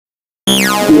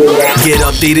Get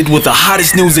updated with the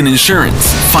hottest news in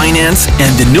insurance, finance,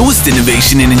 and the newest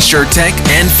innovation in insurtech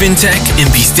and fintech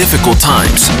in these difficult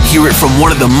times. Hear it from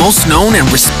one of the most known and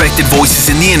respected voices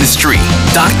in the industry,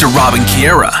 Dr. Robin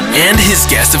Chiera, and his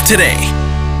guest of today.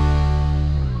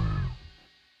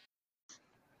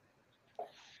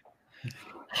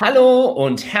 Hallo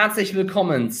und herzlich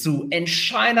willkommen zu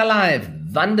Entscheider Live,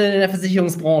 Wandel in der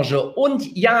Versicherungsbranche.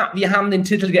 Und ja, wir haben den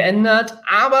Titel geändert,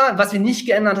 aber was wir nicht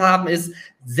geändert haben, ist,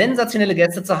 sensationelle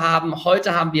Gäste zu haben.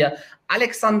 Heute haben wir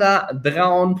Alexander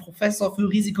Braun, Professor für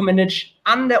Risikomanagement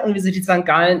an der Universität St.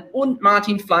 Gallen, und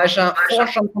Martin Fleischer,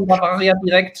 Vorstand von Bavaria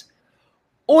Direkt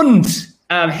und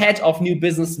Head of New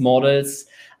Business Models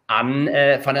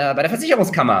bei der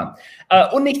Versicherungskammer.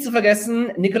 Und nicht zu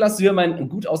vergessen, Nikolaus Sühr, meinen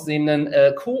gut aussehenden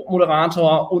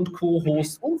Co-Moderator und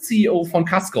Co-Host und CEO von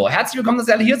Casco. Herzlich willkommen, dass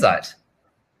ihr alle hier seid.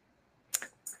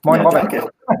 Moin, Robert. Danke.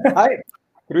 Hi,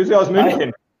 Grüße aus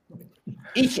München.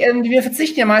 Wir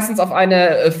verzichten ja meistens auf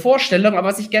eine Vorstellung, aber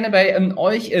was ich gerne bei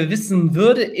euch wissen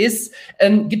würde, ist,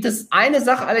 gibt es eine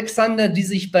Sache, Alexander, die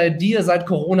sich bei dir seit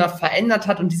Corona verändert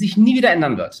hat und die sich nie wieder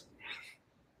ändern wird?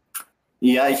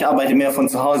 Ja, ich arbeite mehr von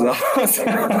zu Hause aus.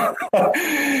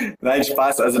 Nein,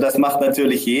 Spaß. Also das macht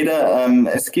natürlich jeder.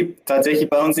 Es gibt tatsächlich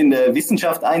bei uns in der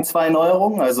Wissenschaft zwei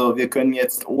Neuerungen. Also wir können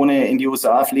jetzt, ohne in die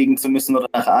USA fliegen zu müssen oder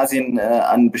nach Asien,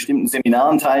 an bestimmten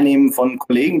Seminaren teilnehmen von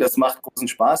Kollegen. Das macht großen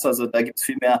Spaß. Also da gibt es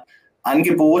viel mehr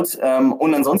Angebot.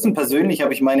 Und ansonsten persönlich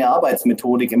habe ich meine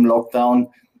Arbeitsmethodik im Lockdown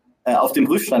auf den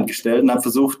Prüfstand gestellt und habe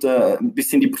versucht, ein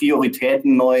bisschen die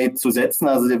Prioritäten neu zu setzen.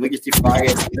 Also wirklich die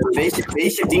Frage,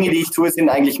 welche Dinge, die ich tue, sind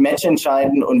eigentlich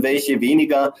matchentscheidend und welche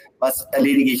weniger. Was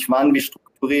erledige ich wann, wie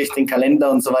strukturiere ich den Kalender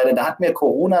und so weiter. Da hat mir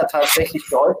Corona tatsächlich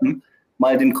geholfen,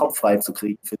 mal den Kopf frei zu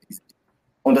kriegen für diese Dinge.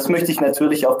 Und das möchte ich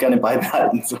natürlich auch gerne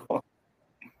beibehalten. So.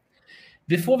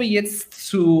 Bevor wir jetzt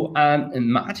zu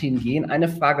Martin gehen, eine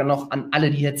Frage noch an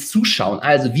alle, die jetzt zuschauen.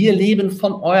 Also wir leben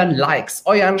von euren Likes,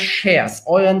 euren Shares,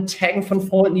 euren Taggen von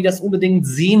Freunden, die das unbedingt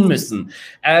sehen müssen.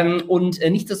 Und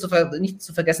nicht zu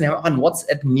vergessen, wir haben auch einen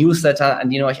WhatsApp-Newsletter, an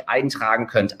den ihr euch eintragen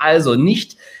könnt. Also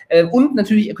und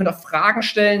natürlich, ihr könnt auch Fragen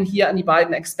stellen hier an die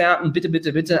beiden Experten. Bitte,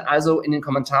 bitte, bitte, also in den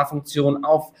Kommentarfunktionen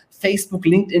auf Facebook,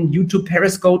 LinkedIn, YouTube,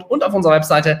 Periscope und auf unserer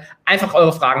Webseite einfach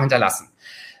eure Fragen hinterlassen.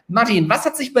 Martin, was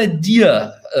hat sich bei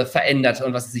dir verändert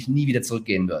und was sich nie wieder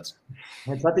zurückgehen wird?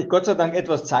 Jetzt hatte ich Gott sei Dank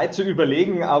etwas Zeit zu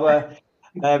überlegen, aber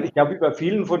ich glaube, über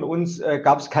vielen von uns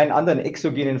gab es keinen anderen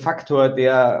exogenen Faktor,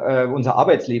 der unser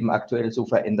Arbeitsleben aktuell so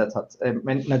verändert hat.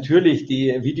 Natürlich,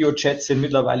 die Videochats sind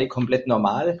mittlerweile komplett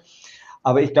normal,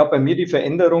 aber ich glaube, bei mir die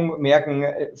Veränderung merken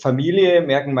Familie,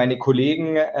 merken meine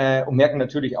Kollegen und merken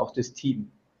natürlich auch das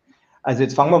Team. Also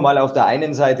jetzt fangen wir mal auf der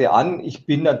einen Seite an. Ich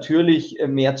bin natürlich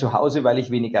mehr zu Hause, weil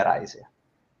ich weniger reise.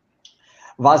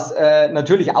 Was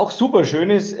natürlich auch super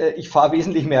schön ist, ich fahre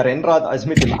wesentlich mehr Rennrad als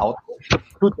mit dem Auto.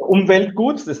 Tut der Umwelt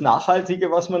gut, das Nachhaltige,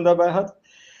 was man dabei hat.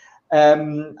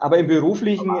 Aber im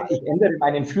Beruflichen, ich ändere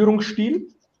meinen Führungsstil.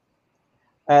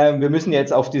 Wir müssen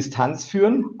jetzt auf Distanz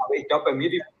führen. Aber ich glaube, bei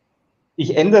mir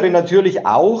ich ändere natürlich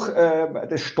auch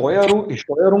die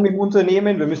Steuerung im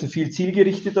Unternehmen. Wir müssen viel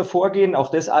zielgerichteter vorgehen. Auch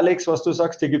das, Alex, was du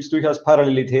sagst, hier gibt es durchaus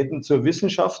Parallelitäten zur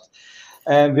Wissenschaft.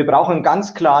 Wir brauchen einen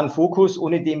ganz klaren Fokus.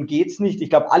 Ohne dem geht es nicht.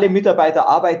 Ich glaube, alle Mitarbeiter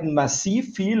arbeiten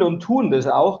massiv viel und tun das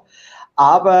auch.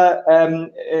 Aber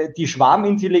die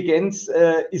Schwarmintelligenz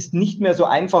ist nicht mehr so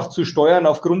einfach zu steuern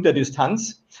aufgrund der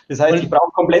Distanz. Das heißt, ich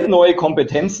brauche komplett neue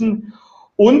Kompetenzen.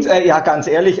 Und ja, ganz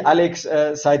ehrlich, Alex,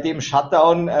 seit dem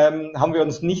Shutdown haben wir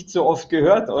uns nicht so oft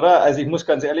gehört, oder? Also ich muss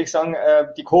ganz ehrlich sagen,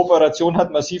 die Kooperation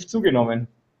hat massiv zugenommen.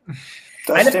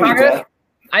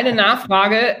 Eine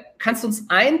Nachfrage. Kannst du uns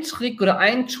einen Trick oder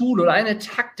ein Tool oder eine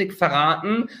Taktik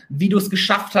verraten, wie du es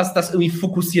geschafft hast, das irgendwie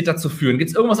fokussierter zu führen? Gibt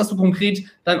es irgendwas, was du konkret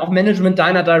dann auch Management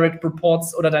deiner Direct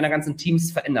Reports oder deiner ganzen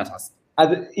Teams verändert hast?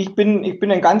 Also ich bin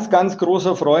ein ganz, ganz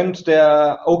großer Freund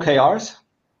der OKRs.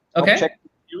 Okay.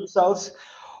 Results.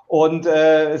 Und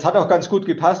es hat auch ganz gut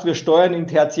gepasst. Wir steuern in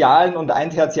Tertialen und ein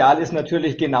Tertial ist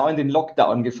natürlich genau in den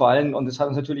Lockdown gefallen. Und es hat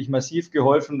uns natürlich massiv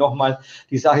geholfen, nochmal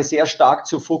die Sache sehr stark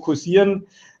zu fokussieren.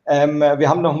 Wir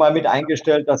haben nochmal mit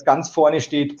eingestellt, dass ganz vorne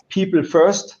steht People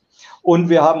First. Und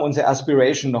wir haben unsere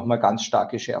Aspiration nochmal ganz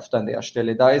stark geschärft an der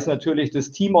Stelle. Da ist natürlich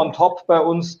das Team on top bei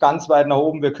uns ganz weit nach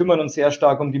oben. Wir kümmern uns sehr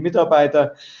stark um die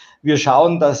Mitarbeiter. Wir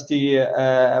schauen, dass die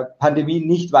Pandemie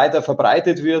nicht weiter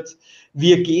verbreitet wird.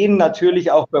 Wir gehen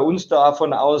natürlich auch bei uns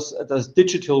davon aus, dass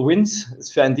Digital Wins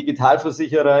ist für einen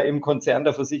Digitalversicherer im Konzern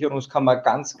der Versicherungskammer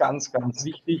ganz, ganz, ganz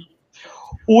wichtig.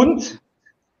 Und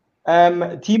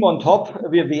Team on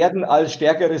top. Wir werden als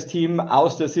stärkeres Team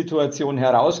aus der Situation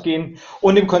herausgehen.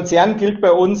 Und im Konzern gilt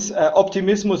bei uns,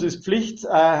 Optimismus ist Pflicht.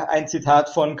 Ein Zitat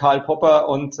von Karl Popper.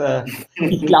 Und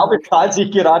ich glaube, es zahlt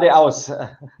sich gerade aus.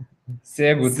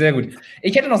 Sehr gut, sehr gut.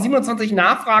 Ich hätte noch 27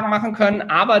 Nachfragen machen können,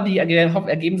 aber die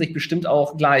ergeben sich bestimmt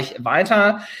auch gleich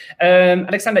weiter.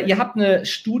 Alexander, ihr habt eine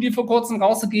Studie vor kurzem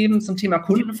rausgegeben zum Thema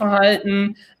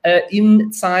Kundenverhalten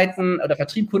in Zeiten oder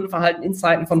Vertrieb-Kundenverhalten in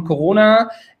Zeiten von Corona.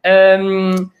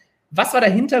 Was war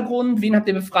der Hintergrund? Wen habt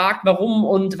ihr befragt? Warum?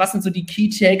 Und was sind so die Key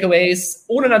Takeaways?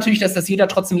 Ohne natürlich, dass das jeder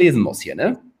trotzdem lesen muss hier,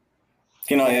 ne?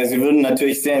 Genau, ja, Sie würden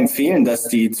natürlich sehr empfehlen, dass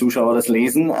die Zuschauer das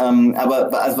lesen.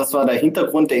 Aber also was war der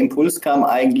Hintergrund? Der Impuls kam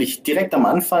eigentlich direkt am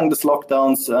Anfang des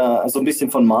Lockdowns so ein bisschen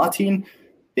von Martin,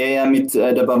 der ja mit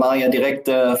der Bavaria direkt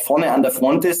vorne an der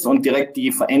Front ist und direkt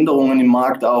die Veränderungen im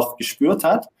Markt auch gespürt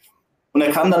hat. Und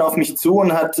er kam dann auf mich zu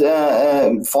und hat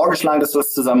vorgeschlagen, dass wir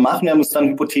das zusammen machen. Wir haben uns dann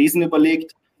Hypothesen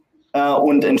überlegt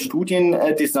und ein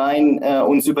Studiendesign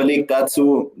uns überlegt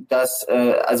dazu, dass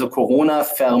also Corona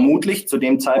vermutlich, zu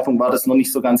dem Zeitpunkt war das noch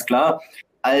nicht so ganz klar,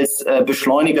 als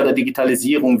Beschleuniger der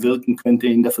Digitalisierung wirken könnte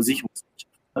in der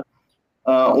Versicherungswirtschaft.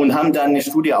 Und haben dann eine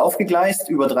Studie aufgegleist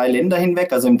über 3 Länder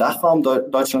hinweg, also im Dachraum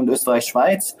Deutschland, Österreich,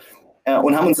 Schweiz,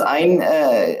 und haben uns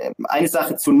eine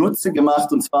Sache zunutze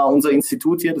gemacht, und zwar unser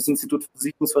Institut hier, das Institut für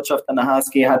Versicherungswirtschaft an der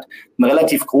HSG, hat einen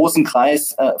relativ großen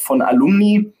Kreis von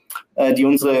Alumni, die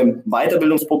unsere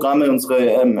Weiterbildungsprogramme,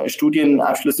 unsere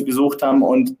Studienabschlüsse besucht haben,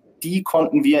 und die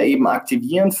konnten wir eben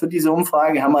aktivieren für diese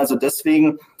Umfrage, haben also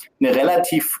deswegen eine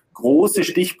relativ große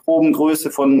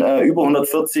Stichprobengröße von über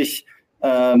 140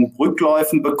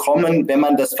 Rückläufen bekommen, wenn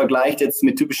man das vergleicht jetzt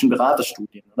mit typischen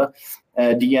Beraterstudien, oder?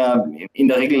 Die ja in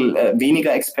der Regel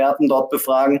weniger Experten dort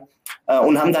befragen,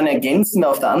 und haben dann ergänzend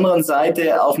auf der anderen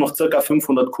Seite auch noch circa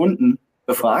 500 Kunden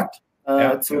befragt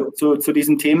zu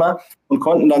diesem Thema und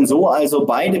konnten dann so also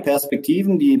beide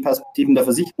Perspektiven, die Perspektiven der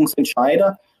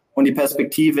Versicherungsentscheider und die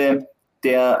Perspektive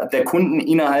der Kunden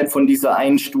innerhalb von dieser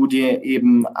einen Studie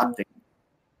eben abdecken.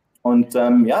 Und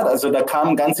also da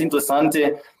kamen ganz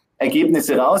interessante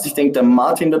Ergebnisse raus. Ich denke, der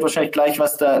Martin wird wahrscheinlich gleich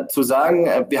was dazu sagen.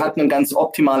 Wir hatten ein ganz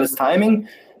optimales Timing.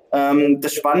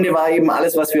 Das Spannende war eben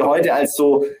alles, was wir heute als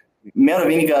so mehr oder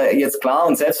weniger jetzt klar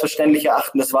und selbstverständlich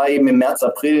erachten, das war eben im März,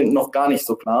 April noch gar nicht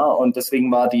so klar. Und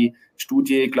deswegen war die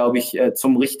Studie, glaube ich,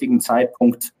 zum richtigen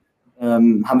Zeitpunkt,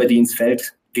 haben wir die ins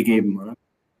Feld gegeben. Oder?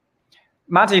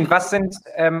 Martin, was sind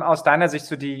aus deiner Sicht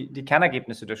so die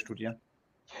Kernergebnisse der Studie?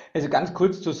 Also ganz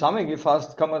kurz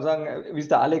zusammengefasst kann man sagen, wie es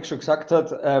der Alex schon gesagt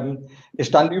hat, es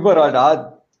stand überall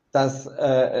da, dass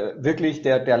wirklich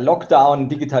der Lockdown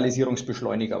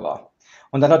Digitalisierungsbeschleuniger war.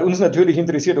 Und dann hat uns natürlich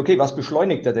interessiert, okay, was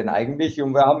beschleunigt er denn eigentlich?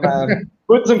 Und wir haben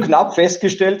kurz und knapp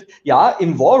festgestellt, ja,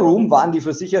 im War Room waren die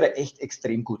Versicherer echt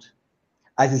extrem gut.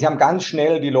 Also sie haben ganz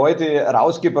schnell die Leute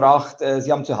rausgebracht,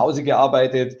 sie haben zu Hause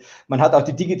gearbeitet, man hat auch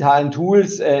die digitalen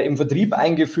Tools im Vertrieb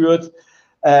eingeführt.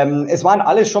 Es waren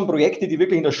alles schon Projekte, die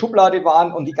wirklich in der Schublade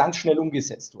waren und die ganz schnell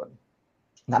umgesetzt wurden.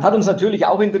 Und dann hat uns natürlich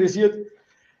auch interessiert,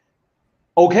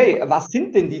 okay, was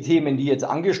sind denn die Themen, die jetzt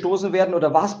angestoßen werden,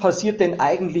 oder was passiert denn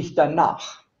eigentlich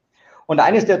danach? Und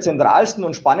eines der zentralsten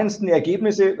und spannendsten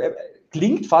Ergebnisse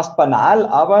klingt fast banal,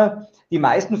 aber die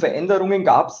meisten Veränderungen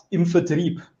gab es im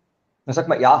Vertrieb. Dann sagt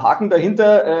man, ja, Haken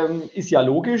dahinter ist ja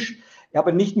logisch,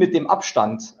 aber nicht mit dem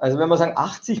Abstand. Also wenn wir sagen,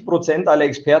 80% aller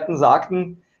Experten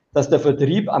sagten, dass der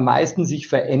Vertrieb am meisten sich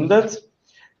verändert,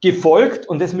 gefolgt,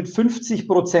 und das mit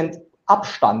 50%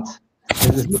 Abstand.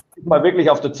 Das muss ich mal wirklich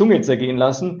auf der Zunge zergehen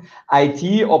lassen.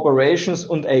 IT, Operations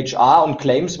und HR und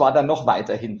Claims war dann noch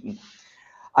weiter hinten.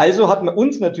 Also hat man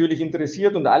uns natürlich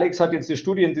interessiert, und Alex hat jetzt das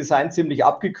Studiendesign ziemlich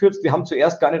abgekürzt. Wir haben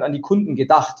zuerst gar nicht an die Kunden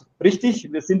gedacht.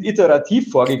 Richtig? Wir sind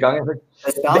iterativ vorgegangen.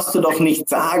 Das darfst du doch nicht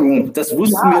sagen. Das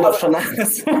wussten wir doch schon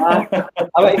alles. Ja,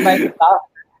 aber ich meine,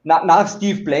 nach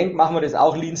Steve Blank machen wir das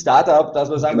auch Lean Startup, dass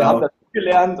wir sagen, wir haben das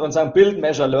gelernt und sagen Build,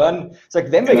 Measure, Learn.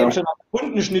 Sagt, wenn wir jetzt schon an der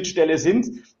Kundenschnittstelle sind,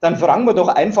 dann fragen wir doch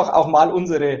einfach auch mal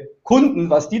unsere Kunden,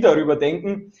 was die darüber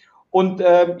denken. Und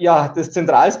das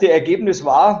zentralste Ergebnis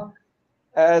war,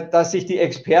 dass sich die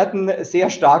Experten sehr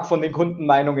stark von den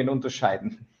Kundenmeinungen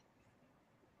unterscheiden.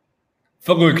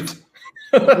 Verrückt.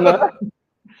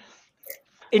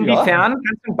 Inwiefern?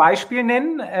 Kannst du ein Beispiel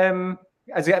nennen?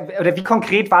 Oder wie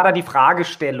konkret war da die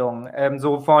Fragestellung?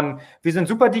 So von, wir sind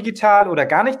super digital oder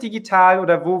gar nicht digital,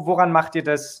 oder woran macht ihr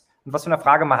das? Und was für eine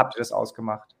Frage habt ihr das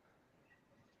ausgemacht?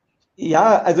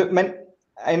 Ja, also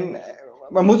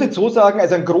man muss jetzt so sagen,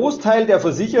 also ein Großteil der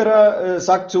Versicherer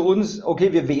sagt zu uns,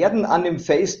 okay, wir werden an dem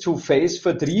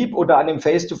Face-to-Face-Vertrieb oder an dem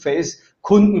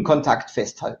Face-to-Face-Kundenkontakt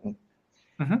festhalten.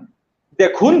 Mhm.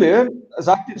 Der Kunde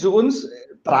sagte zu uns,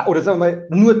 oder sagen wir mal,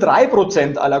 nur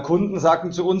 3% aller Kunden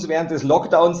sagten zu uns während des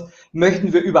Lockdowns,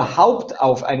 möchten wir überhaupt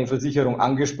auf eine Versicherung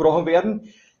angesprochen werden.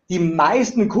 Die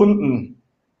meisten Kunden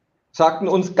sagten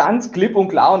uns ganz klipp und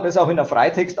klar, und das auch in der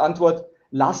Freitextantwort,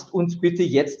 lasst uns bitte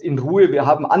jetzt in Ruhe, wir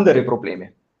haben andere Probleme.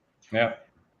 Ja.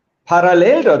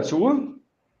 Parallel dazu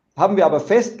haben wir aber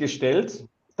festgestellt,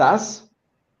 dass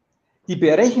die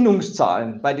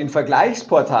Berechnungszahlen bei den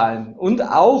Vergleichsportalen und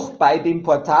auch bei den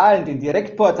Portalen, den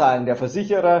Direktportalen der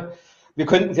Versicherer, wir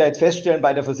könnten es ja jetzt feststellen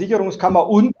bei der Versicherungskammer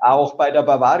und auch bei der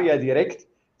Bavaria Direkt,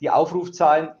 die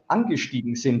Aufrufzahlen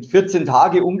angestiegen sind, 14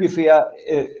 Tage ungefähr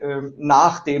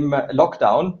nach dem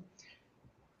Lockdown.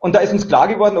 Und da ist uns klar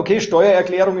geworden, okay,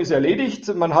 Steuererklärung ist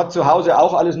erledigt, man hat zu Hause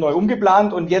auch alles neu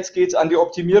umgeplant und jetzt geht es an die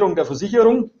Optimierung der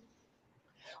Versicherung.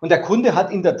 Und der Kunde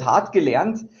hat in der Tat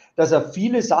gelernt, dass er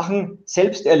viele Sachen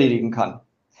selbst erledigen kann.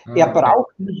 Er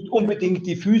braucht nicht unbedingt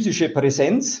die physische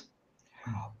Präsenz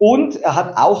und er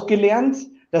hat auch gelernt,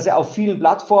 dass er auf vielen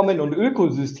Plattformen und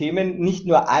Ökosystemen nicht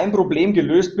nur ein Problem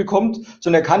gelöst bekommt,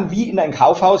 sondern er kann wie in ein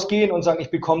Kaufhaus gehen und sagen,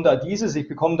 ich bekomme da dieses, ich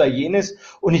bekomme da jenes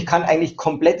und ich kann eigentlich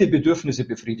komplette Bedürfnisse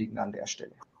befriedigen an der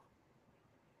Stelle.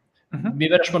 Mir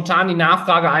würde spontan die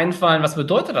Nachfrage einfallen, was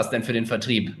bedeutet das denn für den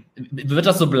Vertrieb? Wird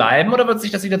das so bleiben oder wird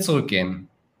sich das wieder zurückgehen?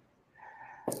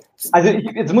 Also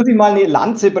jetzt muss ich mal eine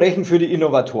Lanze brechen für die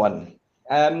Innovatoren.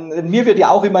 Mir wird ja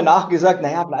auch immer nachgesagt,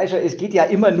 naja, Fleischer, es geht ja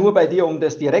immer nur bei dir um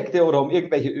das Direkte oder um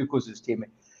irgendwelche Ökosysteme.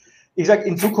 Ich sage,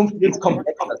 in Zukunft wird es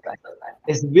komplexer sein.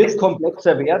 Es wird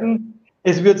komplexer werden.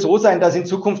 Es wird so sein, dass in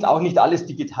Zukunft auch nicht alles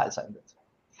digital sein wird.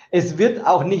 Es wird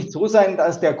auch nicht so sein,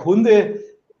 dass der Kunde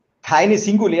keine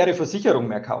singuläre Versicherung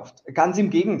mehr kauft. Ganz im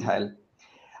Gegenteil.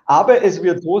 Aber es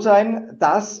wird so sein,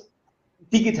 dass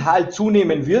digital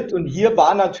zunehmen wird. Und hier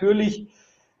war natürlich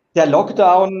der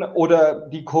Lockdown oder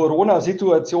die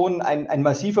Corona-Situation ein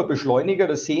massiver Beschleuniger.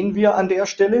 Das sehen wir an der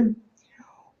Stelle.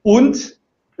 Und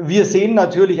wir sehen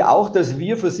natürlich auch, dass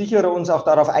wir Versicherer uns auch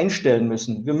darauf einstellen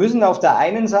müssen. Wir müssen auf der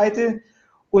einen Seite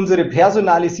unsere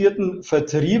personalisierten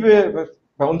Vertriebe,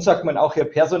 bei uns sagt man auch hier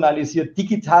personalisiert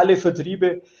digitale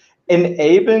Vertriebe,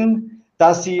 enablen,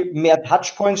 dass sie mehr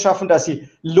Touchpoints schaffen, dass sie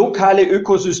lokale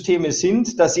Ökosysteme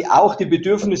sind, dass sie auch die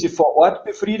Bedürfnisse vor Ort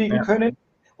befriedigen können.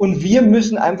 Und wir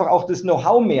müssen einfach auch das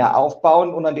Know-how mehr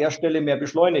aufbauen und an der Stelle mehr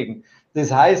beschleunigen.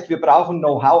 Das heißt, wir brauchen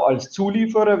Know-how als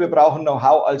Zulieferer, wir brauchen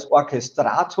Know-how als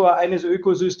Orchestrator eines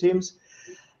Ökosystems.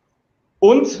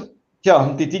 Und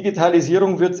ja, die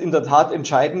Digitalisierung wird es in der Tat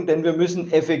entscheiden, denn wir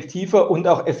müssen effektiver und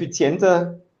auch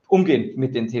effizienter umgehen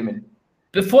mit den Themen.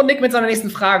 Bevor Nick mit seiner nächsten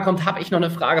Frage kommt, habe ich noch eine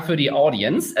Frage für die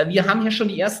Audience. Wir haben hier schon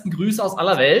die ersten Grüße aus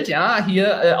aller Welt. Ja,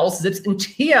 hier aus selbst in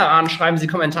Teheran schreiben Sie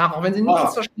Kommentare. Auch wenn Sie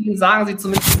nichts verstehen, sagen Sie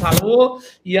zumindest Hallo.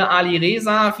 Hier Ali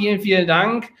Reza, vielen, vielen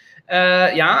Dank.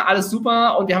 Ja, alles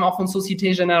super. Und wir haben auch von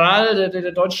Société Générale,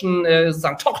 der deutschen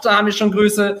sozusagen Tochter, haben wir schon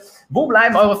Grüße. Wo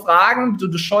bleiben eure Fragen?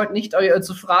 Du scheut nicht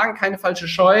zu fragen, keine falsche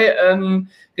Scheu.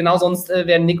 Genau, sonst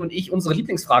werden Nick und ich unsere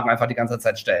Lieblingsfragen einfach die ganze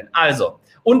Zeit stellen. Also,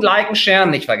 und liken, sharen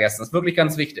nicht vergessen. Das ist wirklich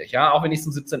ganz wichtig, ja, auch wenn ich es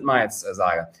zum 17. Mai jetzt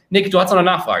sage. Nick, du hast noch eine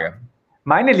Nachfrage.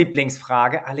 Meine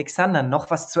Lieblingsfrage, Alexander,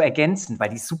 noch was zu ergänzen, weil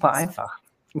die ist super einfach.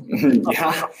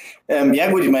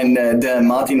 Ja gut, ich meine, der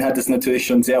Martin hat es natürlich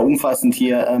schon sehr umfassend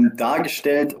hier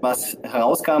dargestellt, was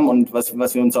herauskam und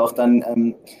was wir uns auch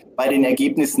dann bei den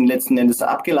Ergebnissen letzten Endes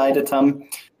abgeleitet haben.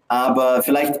 Aber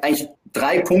vielleicht eigentlich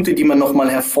 3 Punkte, die man nochmal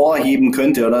hervorheben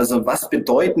könnte. Oder also was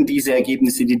bedeuten diese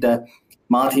Ergebnisse, die der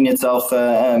Martin jetzt auch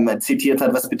zitiert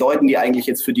hat, was bedeuten die eigentlich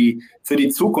jetzt für die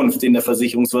Zukunft in der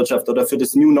Versicherungswirtschaft oder für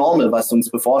das New Normal, was uns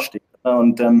bevorsteht?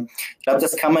 Und ich glaube,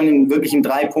 das kann man wirklich in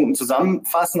 3 Punkten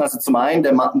zusammenfassen. Also zum einen,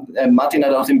 der Martin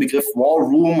hat auch den Begriff War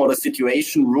Room oder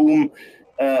Situation Room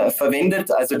verwendet,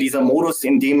 also dieser Modus,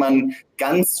 in dem man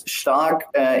ganz stark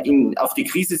auf die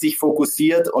Krise sich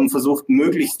fokussiert und versucht,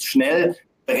 möglichst schnell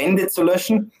Brände zu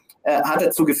löschen. Hat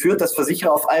dazu geführt, dass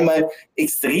Versicherer auf einmal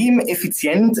extrem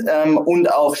effizient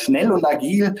und auch schnell und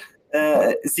agil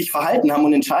sich verhalten haben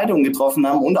und Entscheidungen getroffen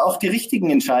haben und auch die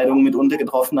richtigen Entscheidungen mitunter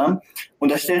getroffen haben.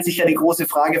 Und da stellt sich ja die große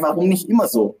Frage, warum nicht immer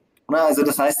so? Also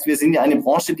das heißt, wir sind ja eine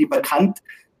Branche, die bekannt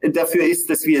dafür ist,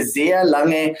 dass wir sehr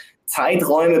lange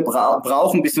Zeiträume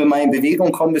brauchen, bis wir mal in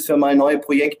Bewegung kommen, bis wir mal neue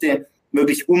Projekte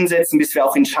wirklich umsetzen, bis wir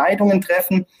auch Entscheidungen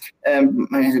treffen.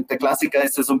 Der Klassiker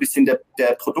ist ja so ein bisschen der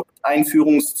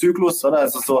Produkteinführungszyklus, oder?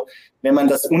 Also so, wenn man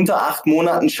das unter 8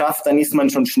 Monaten schafft, dann ist man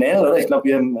schon schnell, oder? Ich glaube,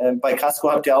 ihr bei Casco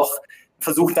habt ihr auch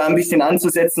versucht, da ein bisschen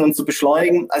anzusetzen und zu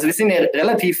beschleunigen. Also wir sind eine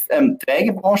relativ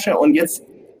träge Branche und jetzt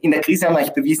in der Krise haben wir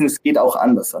eigentlich bewiesen, es geht auch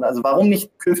anders, oder? Also warum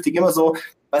nicht künftig immer so,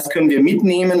 was können wir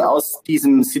mitnehmen aus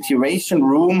diesem Situation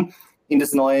Room, in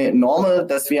das neue Normal,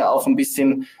 dass wir auch ein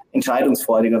bisschen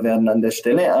entscheidungsfreudiger werden an der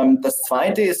Stelle. Das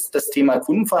Zweite ist das Thema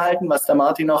Kundenverhalten, was der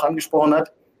Martin auch angesprochen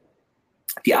hat.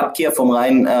 Die Abkehr vom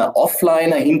reinen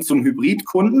Offliner hin zum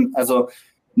Hybridkunden, also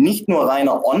nicht nur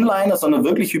reiner Onliner, sondern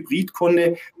wirklich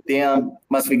Hybridkunde, der,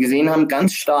 was wir gesehen haben,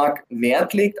 ganz stark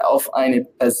Wert legt auf eine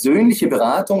persönliche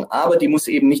Beratung, aber die muss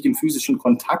eben nicht im physischen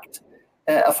Kontakt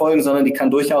erfolgen, sondern die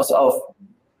kann durchaus auch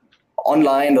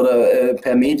online oder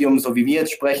per Medium, so wie wir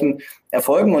jetzt sprechen,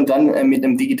 erfolgen und dann mit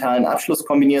einem digitalen Abschluss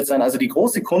kombiniert sein. Also die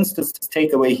große Kunst, das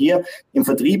Takeaway hier im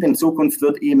Vertrieb in Zukunft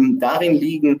wird eben darin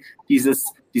liegen,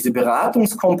 diese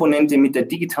Beratungskomponente mit der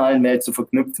digitalen Welt zu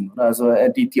verknüpfen. Also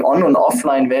die On- und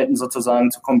Offline-Welten sozusagen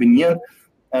zu kombinieren.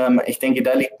 Ich denke,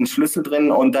 da liegt ein Schlüssel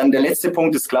drin. Und dann der letzte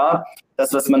Punkt ist klar,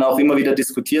 das, was man auch immer wieder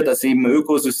diskutiert, dass eben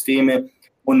Ökosysteme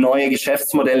und neue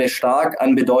Geschäftsmodelle stark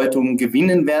an Bedeutung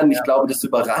gewinnen werden. Ich glaube, das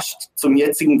überrascht zum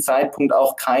jetzigen Zeitpunkt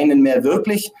auch keinen mehr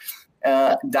wirklich.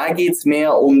 Da geht es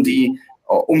mehr um die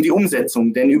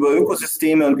Umsetzung, denn über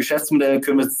Ökosysteme und Geschäftsmodelle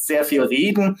können wir sehr viel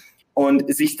reden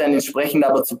und sich dann entsprechend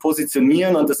aber zu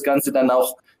positionieren und das Ganze dann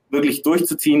auch wirklich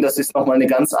durchzuziehen, das ist nochmal eine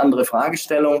ganz andere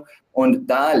Fragestellung und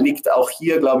da liegt auch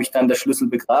hier, glaube ich, dann der Schlüssel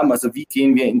begraben. Also wie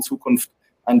gehen wir in Zukunft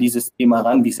an dieses Thema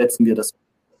ran, wie setzen wir das?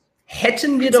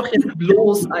 Hätten wir doch jetzt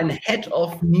bloß ein Head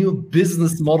of New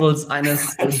Business Models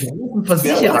eines großen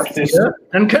Versicherers hier,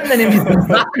 dann können wir nämlich eine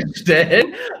Frage stellen.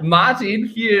 Martin,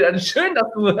 schön,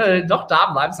 dass du doch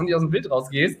da bleibst und nicht aus dem Bild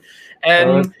rausgehst.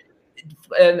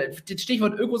 Das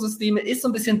Stichwort Ökosysteme ist so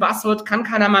ein bisschen Buzzword, kann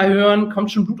keiner mal hören,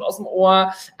 kommt schon Blut aus dem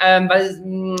Ohr, aber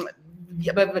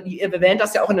ihr erwähnt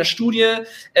das ja auch in der Studie.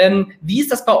 Wie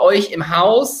ist das bei euch im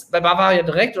Haus, bei Bavaria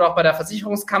direkt oder auch bei der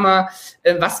Versicherungskammer?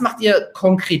 Was macht ihr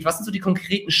konkret? Was sind so die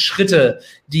konkreten Schritte,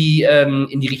 die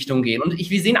in die Richtung gehen? Und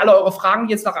wir sehen alle eure Fragen,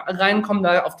 die jetzt noch reinkommen,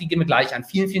 auf die gehen wir gleich an.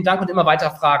 Vielen, vielen Dank und immer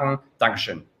weiter Fragen.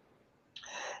 Dankeschön.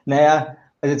 Naja,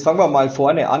 also jetzt fangen wir mal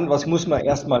vorne an. Was muss man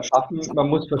erstmal schaffen? Man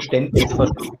muss Verständnis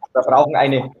verstehen. Wir brauchen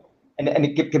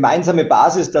eine gemeinsame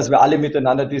Basis, dass wir alle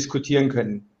miteinander diskutieren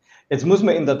können. Jetzt muss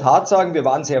man in der Tat sagen, wir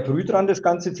waren sehr früh dran, das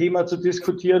ganze Thema zu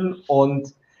diskutieren und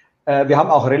wir haben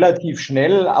auch relativ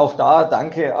schnell, auch da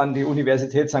danke an die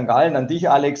Universität St. Gallen, an dich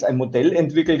Alex, ein Modell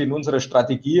entwickelt in unserer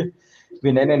Strategie.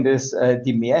 Wir nennen das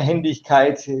die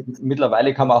Mehrhändigkeit.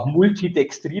 Mittlerweile kann man auch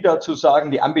Multidextrie dazu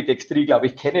sagen. Die Ambidextrie, glaube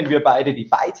ich, kennen wir beide, die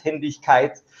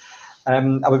Beidhändigkeit.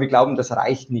 Aber wir glauben, das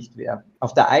reicht nicht mehr.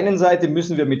 Auf der einen Seite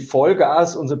müssen wir mit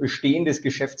Vollgas unser bestehendes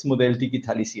Geschäftsmodell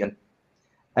digitalisieren.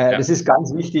 Das ist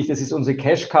ganz wichtig, das ist unsere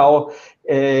Cash-Cow.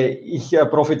 Ich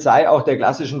prophezei auch der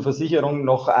klassischen Versicherung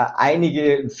noch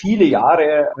viele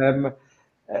Jahre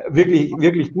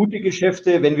wirklich gute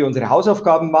Geschäfte, wenn wir unsere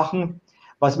Hausaufgaben machen.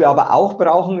 Was wir aber auch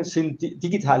brauchen, sind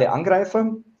digitale Angreifer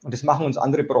und das machen uns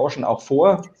andere Branchen auch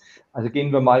vor. Also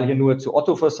gehen wir mal hier nur zu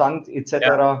Otto-Versand etc.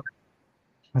 Ja.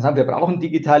 Also wir brauchen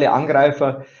digitale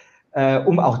Angreifer,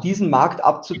 um auch diesen Markt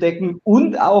abzudecken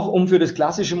und auch um für das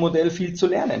klassische Modell viel zu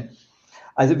lernen.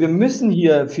 Also wir müssen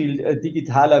hier viel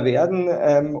digitaler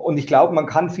werden und ich glaube, man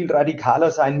kann viel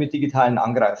radikaler sein mit digitalen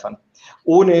Angreifern,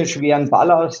 ohne schweren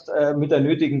Ballast, mit der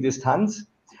nötigen Distanz.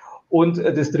 Und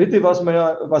das Dritte, was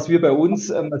wir bei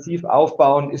uns massiv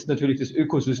aufbauen, ist natürlich das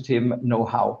Ökosystem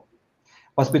Know-how.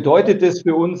 Was bedeutet das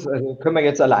für uns? Also können wir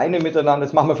jetzt alleine miteinander,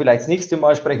 das machen wir vielleicht das nächste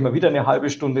Mal, sprechen wir wieder eine halbe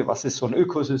Stunde, was ist so ein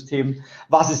Ökosystem,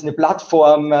 was ist eine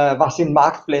Plattform, was sind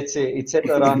Marktplätze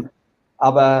etc.,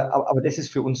 aber das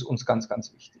ist für uns ganz,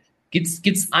 ganz wichtig.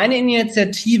 Gibt's eine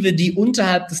Initiative, die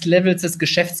unterhalb des Levels des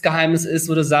Geschäftsgeheimnisses ist,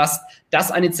 wo du sagst, das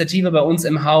ist eine Initiative bei uns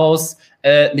im Haus,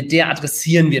 mit der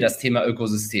adressieren wir das Thema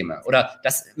Ökosysteme? Oder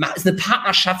das ist eine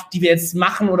Partnerschaft, die wir jetzt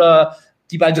machen oder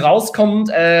die bald rauskommt,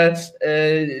 die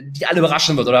alle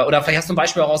überraschen wird? Oder vielleicht hast du ein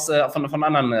Beispiel auch von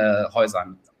anderen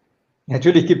Häusern.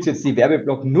 Natürlich gibt es jetzt die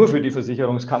Werbeblock nur für die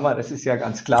Versicherungskammer, das ist ja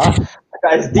ganz klar.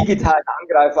 Als digitalen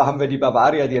Angreifer haben wir die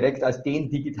Bavaria direkt als den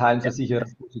digitalen Versicherer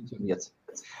positioniert.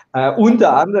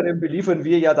 Unter anderem beliefern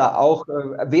wir ja da auch,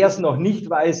 wer es noch nicht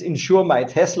weiß, Insure My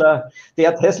Tesla.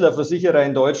 Der Tesla-Versicherer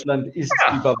in Deutschland ist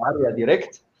die Bavaria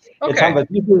direkt. Okay. Jetzt haben wir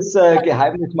dieses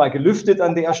Geheimnis mal gelüftet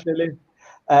an der Stelle.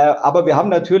 Aber wir haben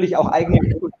natürlich auch eigene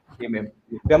Ökosysteme.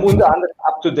 Wir haben unter anderem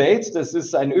UpToDate, das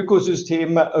ist ein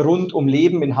Ökosystem rund um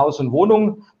Leben in Haus und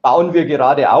Wohnung, bauen wir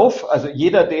gerade auf. Also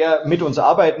jeder, der mit uns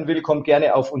arbeiten will, kommt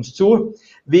gerne auf uns zu.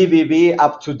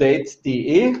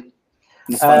 www.uptodate.de.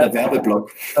 Das war der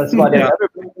Werbeblock. Das war der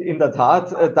Werbeblock, in der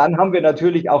Tat. Dann haben wir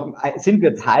natürlich auch, sind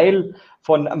wir Teil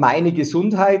von Meine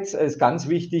Gesundheit. Es ist ganz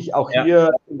wichtig, auch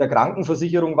hier in der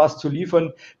Krankenversicherung was zu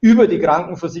liefern, über die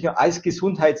Krankenversicherung als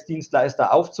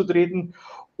Gesundheitsdienstleister aufzutreten.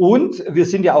 Und wir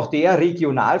sind ja auch der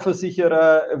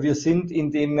Regionalversicherer. Wir sind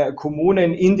in den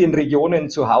Kommunen, in den Regionen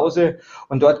zu Hause.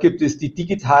 Und dort gibt es die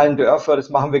digitalen Dörfer.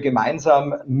 Das machen wir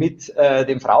gemeinsam mit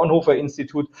dem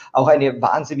Fraunhofer-Institut. Auch eine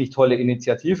wahnsinnig tolle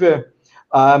Initiative.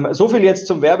 So viel jetzt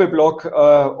zum Werbeblock.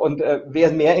 Und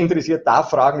wer mehr interessiert,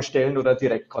 darf Fragen stellen oder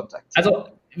direkt Kontakt. Also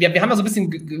wir haben ja so ein bisschen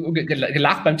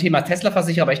gelacht beim Thema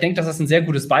Tesla-Versicherer, aber ich denke, dass das ein sehr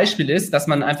gutes Beispiel ist, dass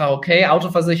man einfach, okay,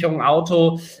 Autoversicherung,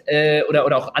 Auto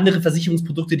oder auch andere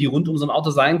Versicherungsprodukte, die rund um so ein Auto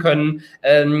sein können,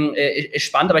 ist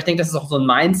spannend, aber ich denke, dass es auch so ein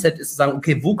Mindset ist, zu sagen,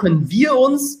 okay, wo können wir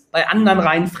uns bei anderen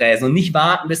reinfräsen und nicht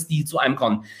warten, bis die zu einem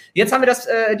kommen. Jetzt haben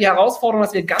wir die Herausforderung,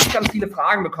 dass wir ganz, ganz viele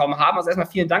Fragen bekommen haben. Also erstmal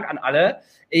vielen Dank an alle.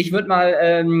 Ich würde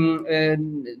mal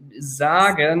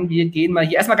sagen, wir gehen mal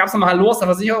hier. Erstmal gab es nochmal Hallo aus der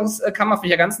Versicherungskammer, finde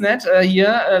ich ja ganz nett.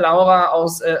 Hier Laura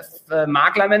aus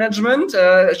Maklermanagement.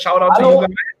 Shoutout Hallo. to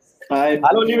Hi.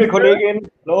 Hallo, liebe Kollegin.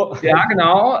 Hallo. Ja,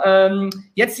 genau.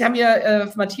 Jetzt haben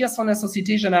wir Matthias von der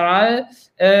Société Générale.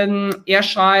 Er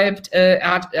schreibt,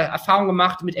 er hat Erfahrung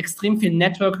gemacht mit extrem viel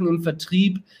Networking im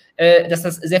Vertrieb, dass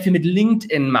das sehr viel mit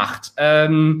LinkedIn macht.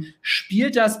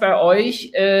 Spielt das bei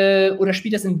euch oder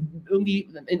spielt das irgendwie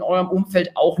in eurem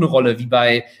Umfeld auch eine Rolle, wie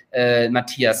bei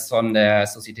Matthias von der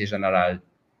Société Générale?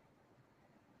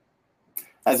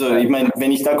 Also ich meine,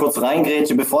 wenn ich da kurz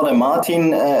reingrätsche, bevor der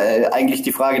Martin eigentlich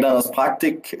die Frage dann aus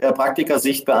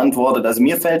Praktikersicht beantwortet. Also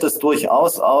mir fällt es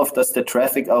durchaus auf, dass der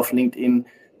Traffic auf LinkedIn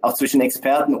auch zwischen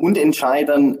Experten und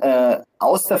Entscheidern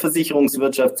aus der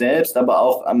Versicherungswirtschaft selbst, aber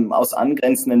auch aus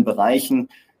angrenzenden Bereichen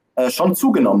schon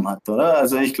zugenommen hat, oder?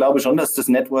 Also ich glaube schon, dass das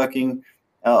Networking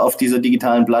auf dieser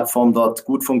digitalen Plattform dort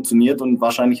gut funktioniert und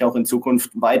wahrscheinlich auch in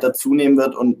Zukunft weiter zunehmen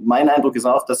wird. Und mein Eindruck ist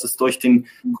auch, dass es durch den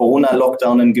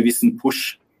Corona-Lockdown einen gewissen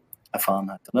Push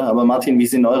erfahren hat, oder? Aber Martin, wie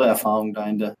sind eure Erfahrungen da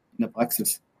in der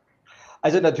Praxis?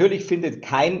 Also natürlich findet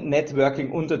kein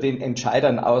Networking unter den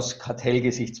Entscheidern aus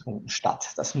Kartellgesichtspunkten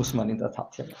statt. Das muss man in der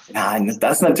Tat ja machen. Nein,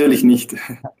 das natürlich nicht.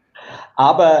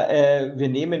 Aber wir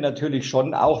nehmen natürlich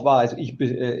schon auch wahr, also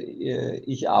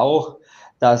ich auch,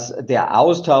 dass der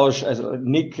Austausch, also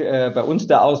Nick, bei uns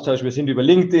der Austausch, wir sind über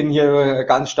LinkedIn hier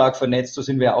ganz stark vernetzt, so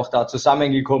sind wir auch da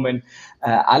zusammengekommen.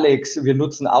 Alex, wir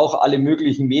nutzen auch alle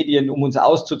möglichen Medien, um uns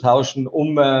auszutauschen,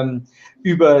 um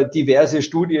über diverse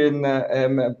Studien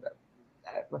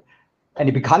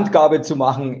eine Bekanntgabe zu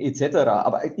machen, etc.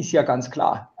 Aber ist ja ganz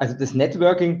klar. Also das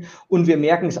Networking, und wir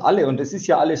merken es alle, und das ist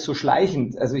ja alles so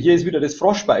schleichend. Also hier ist wieder das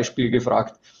Froschbeispiel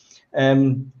gefragt.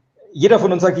 Jeder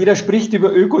von uns sagt, jeder spricht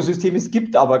über Ökosysteme, es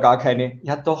gibt aber gar keine.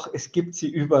 Ja doch, es gibt sie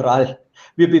überall.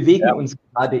 Wir bewegen uns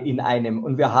gerade in einem,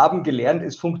 und wir haben gelernt,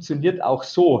 es funktioniert auch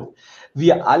so.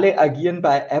 Wir alle agieren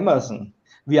bei Amazon.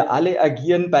 Wir alle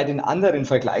agieren bei den anderen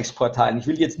Vergleichsportalen. Ich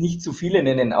will jetzt nicht zu viele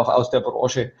nennen, auch aus der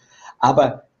Branche.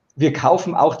 Aber wir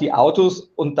kaufen auch die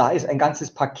Autos, und da ist ein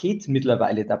ganzes Paket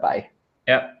mittlerweile dabei.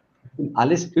 Ja. Und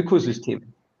alles Ökosysteme.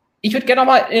 Ich würde gerne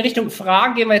nochmal in Richtung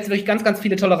Fragen gehen, weil jetzt wirklich ganz, ganz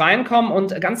viele tolle reinkommen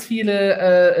und ganz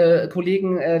viele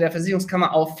Kollegen der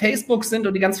Versicherungskammer auf Facebook sind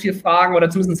und die ganz viele Fragen oder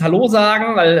zumindest Hallo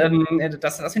sagen, weil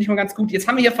das finde ich mal ganz gut. Jetzt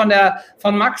haben wir hier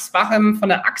von Max Bachem von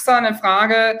der AXA eine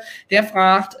Frage, der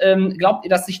fragt, glaubt ihr,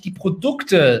 dass sich die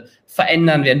Produkte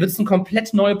verändern werden? Wird es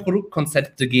komplett neue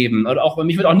Produktkonzepte geben? Oder auch,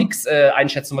 mich würde auch nichts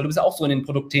einschätzen, weil du bist ja auch so in den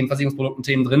Produktthemen,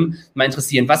 Versicherungsproduktenthemen drin, mal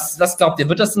interessieren. Was glaubt ihr,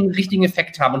 wird das einen richtigen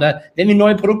Effekt haben oder werden wir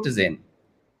neue Produkte sehen?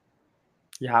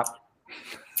 Ja.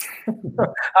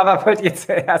 Aber wollt ihr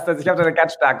zuerst, also ich habe das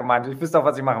ganz stark gemeint. Ich wüsste auch,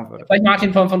 was ich machen würde. Vielleicht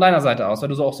Martin von deiner Seite aus, weil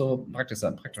du so auch so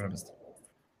praktischer bist.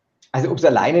 Also ob es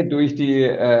alleine durch die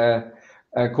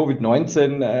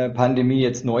Covid-19-Pandemie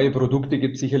jetzt neue Produkte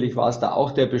gibt, sicherlich war es da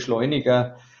auch der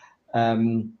Beschleuniger.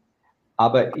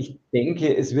 Aber ich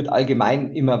denke, es wird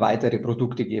allgemein immer weitere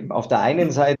Produkte geben. Auf der einen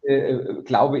Seite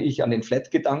glaube ich an den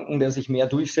Flat-Gedanken, der sich mehr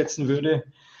durchsetzen würde.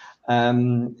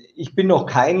 Ich bin noch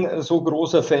kein so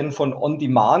großer Fan von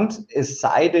On-Demand, es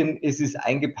sei denn, es ist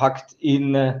eingepackt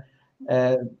in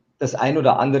das ein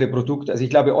oder andere Produkt. Also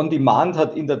ich glaube, On-Demand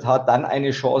hat in der Tat dann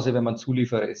eine Chance, wenn man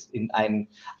Zulieferer ist in ein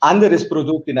anderes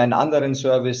Produkt, in einen anderen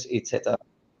Service etc.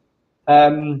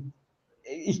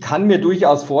 Ich kann mir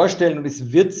durchaus vorstellen, und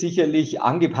es wird sicherlich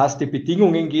angepasste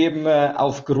Bedingungen geben.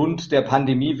 Aufgrund der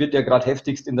Pandemie wird ja gerade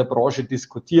heftigst in der Branche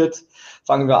diskutiert.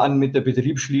 Fangen wir an mit der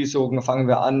Betriebsschließung, fangen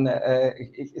wir an,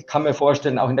 ich kann mir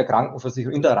vorstellen, auch in der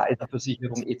Krankenversicherung, in der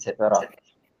Reiseversicherung etc.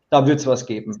 Da wird es was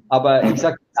geben. Aber ich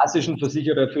sage, klassischen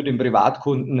Versicherer für den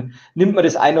Privatkunden nimmt man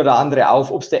das ein oder andere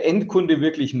auf. Ob es der Endkunde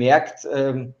wirklich merkt,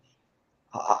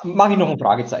 mache ich noch ein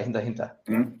Fragezeichen dahinter.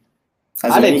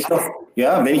 Also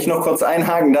wenn ich noch kurz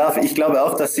einhaken darf, ich glaube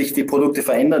auch, dass sich die Produkte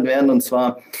verändern werden, und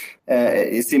zwar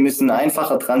sie müssen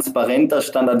einfacher, transparenter,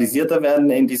 standardisierter werden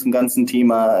in diesem ganzen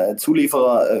Thema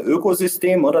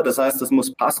Zulieferer-Ökosystem, oder? Das heißt, das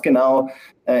muss passgenau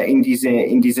in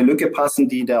diese Lücke passen,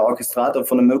 die der Orchestrator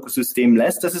von einem Ökosystem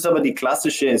lässt. Das ist aber die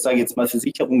klassische, sage ich jetzt mal,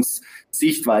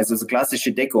 Versicherungssichtweise, also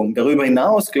klassische Deckung. Darüber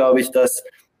hinaus glaube ich, dass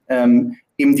eben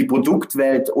die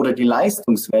Produktwelt oder die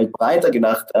Leistungswelt breiter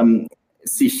gedacht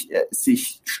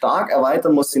sich stark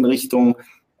erweitern muss in Richtung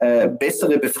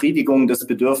bessere Befriedigung des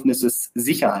Bedürfnisses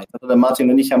Sicherheit. Also der Martin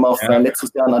und ich haben auch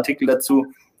letztes Jahr einen Artikel dazu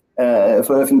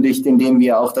veröffentlicht, in dem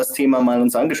wir auch das Thema mal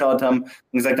uns angeschaut haben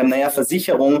und gesagt haben, naja,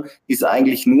 Versicherung ist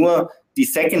eigentlich nur die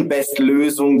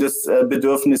Second-Best-Lösung des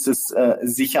Bedürfnisses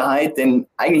Sicherheit, denn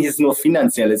eigentlich ist es nur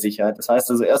finanzielle Sicherheit. Das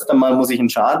heißt also, erst einmal muss ich einen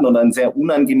Schaden oder ein sehr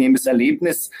unangenehmes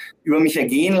Erlebnis über mich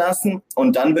ergehen lassen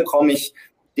und dann bekomme ich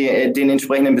den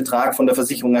entsprechenden Betrag von der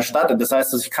Versicherung erstattet. Das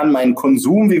heißt, also ich kann meinen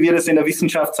Konsum, wie wir das in der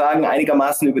Wissenschaft sagen,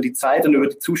 einigermaßen über die Zeit und über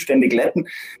die Zustände glätten.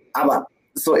 Aber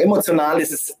so emotional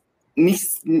ist es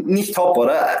nicht top,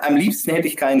 oder? Am liebsten hätte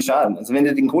ich keinen Schaden. Also wenn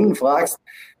du den Kunden fragst,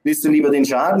 willst du lieber den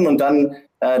Schaden und dann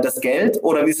das Geld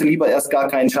oder willst du lieber erst gar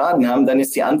keinen Schaden haben, dann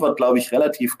ist die Antwort, glaube ich,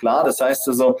 relativ klar. Das heißt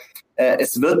also,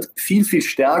 es wird viel, viel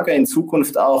stärker in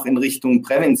Zukunft auch in Richtung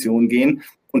Prävention gehen.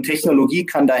 Und Technologie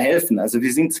kann da helfen. Also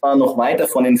wir sind zwar noch weit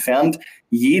davon entfernt,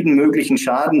 jeden möglichen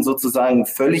Schaden sozusagen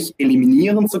völlig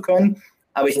eliminieren zu können,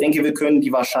 aber ich denke, wir können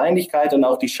die Wahrscheinlichkeit und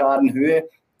auch die Schadenhöhe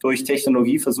durch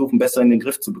Technologie versuchen, besser in den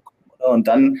Griff zu bekommen. Und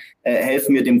dann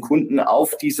helfen wir dem Kunden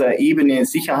auf dieser Ebene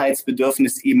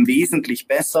Sicherheitsbedürfnis eben wesentlich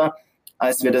besser,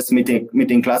 als wir das mit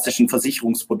den klassischen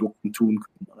Versicherungsprodukten tun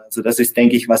können. Also das ist,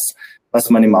 denke ich, was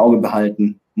man im Auge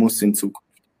behalten muss in Zukunft.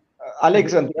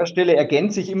 Alex, an der Stelle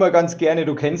ergänze ich immer ganz gerne,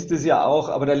 du kennst es ja auch,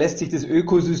 aber da lässt sich das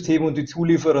Ökosystem und die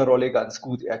Zuliefererrolle ganz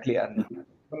gut erklären.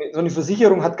 So eine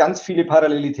Versicherung hat ganz viele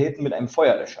Parallelitäten mit einem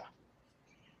Feuerlöscher.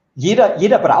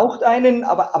 Jeder braucht einen,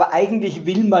 aber eigentlich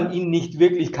will man ihn nicht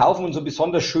wirklich kaufen und so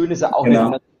besonders schön ist er auch nicht,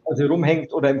 wenn er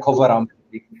rumhängt oder im Kofferraum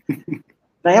liegt.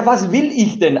 Naja, was will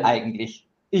ich denn eigentlich?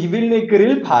 Ich will eine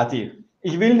Grillparty.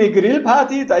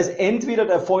 Da ist entweder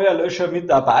der Feuerlöscher mit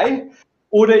dabei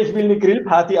oder ich will eine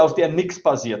Grillparty, auf der nichts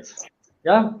passiert.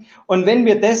 Ja? Und wenn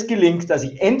mir das gelingt, dass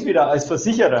ich entweder als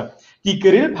Versicherer die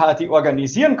Grillparty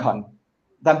organisieren kann,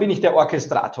 dann bin ich der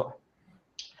Orchestrator.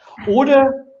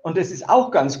 Oder, und das ist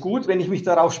auch ganz gut, wenn ich mich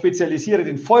darauf spezialisiere,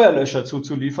 den Feuerlöscher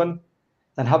zuzuliefern,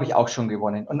 dann habe ich auch schon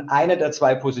gewonnen. Und eine der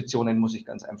zwei Positionen muss ich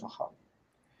ganz einfach haben.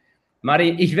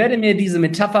 Mari, ich werde mir diese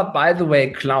Metapher, by the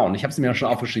way, klauen. Ich habe sie mir schon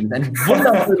aufgeschrieben. Ein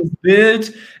wunderschönes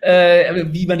Bild,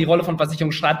 wie man die Rolle von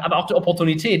Versicherung schreibt, aber auch die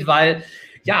Opportunität, weil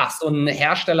ja, so ein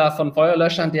Hersteller von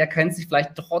Feuerlöschern, der kennt sich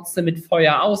vielleicht trotzdem mit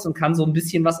Feuer aus und kann so ein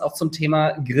bisschen was auch zum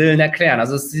Thema Grillen erklären.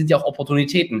 Also es sind ja auch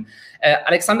Opportunitäten.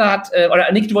 Alexander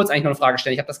oder Nick, du wolltest eigentlich noch eine Frage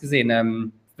stellen, ich habe das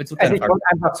gesehen. Also ich wollte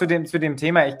einfach zu dem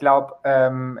Thema, ich glaube,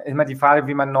 immer die Frage,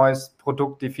 wie man ein neues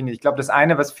Produkt definiert. Ich glaube, das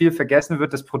eine, was viel vergessen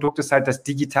wird, das Produkt ist halt das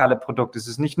digitale Produkt. Es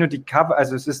ist nicht nur die Cover,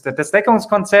 also es ist das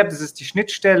Deckungskonzept, es ist die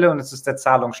Schnittstelle und es ist der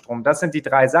Zahlungsstrom. Das sind die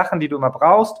drei Sachen, die du immer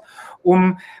brauchst,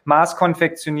 um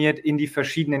maßkonfektioniert in die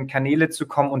verschiedenen Kanäle zu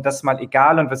kommen und das mal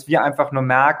egal. Und was wir einfach nur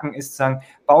merken, ist sagen,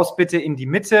 baust bitte in die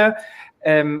Mitte,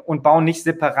 und bau nicht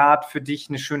separat für dich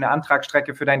eine schöne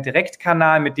Antragsstrecke für deinen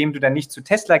Direktkanal, mit dem du dann nicht zu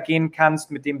Tesla gehen kannst,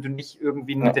 mit dem du nicht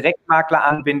irgendwie einen Direktmakler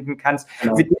anbinden kannst,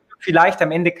 mit dem du vielleicht am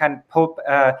Ende kein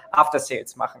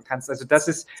After-Sales machen kannst. Also das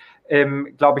ist,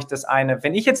 glaube ich, das eine.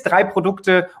 Wenn ich jetzt 3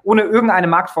 Produkte, ohne irgendeine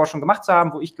Marktforschung gemacht zu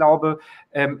haben, wo ich glaube,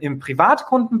 im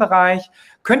Privatkundenbereich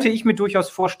könnte ich mir durchaus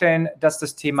vorstellen, dass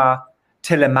das Thema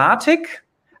Telematik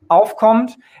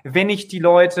aufkommt, wenn ich die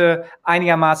Leute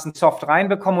einigermaßen soft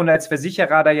reinbekomme und als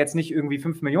Versicherer da jetzt nicht irgendwie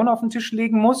 5 Millionen auf den Tisch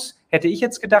legen muss, hätte ich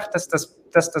jetzt gedacht, dass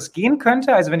das gehen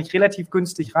könnte, also wenn ich relativ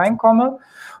günstig reinkomme. Und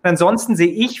ansonsten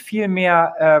sehe ich viel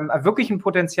mehr wirklich ein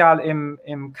Potenzial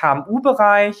im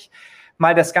KMU-Bereich,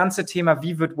 mal das ganze Thema,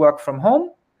 wie wird Work from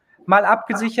Home, mal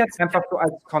abgesichert, einfach so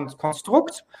als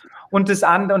Konstrukt. Und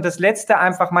das Letzte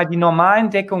einfach mal die normalen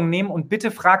Deckungen nehmen und bitte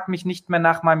fragt mich nicht mehr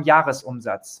nach meinem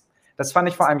Jahresumsatz. Das fand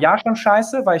ich vor einem Jahr schon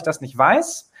scheiße, weil ich das nicht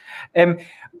weiß.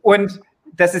 Und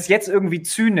das ist jetzt irgendwie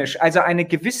zynisch. Also eine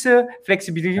gewisse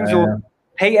Flexibilität, so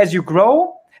pay as you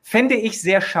grow, fände ich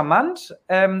sehr charmant,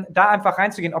 da einfach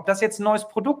reinzugehen. Ob das jetzt ein neues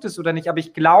Produkt ist oder nicht, aber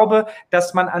ich glaube,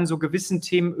 dass man an so gewissen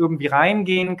Themen irgendwie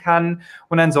reingehen kann.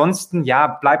 Und ansonsten, ja,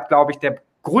 bleibt, glaube ich, der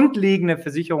grundlegende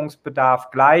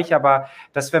Versicherungsbedarf gleich. Aber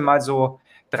das wäre mal so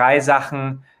 3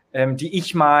 Sachen, die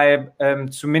ich mal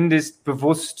zumindest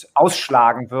bewusst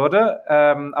ausschlagen würde,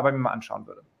 aber mir mal anschauen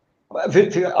würde.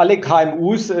 Für alle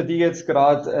KMUs, die jetzt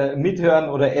gerade mithören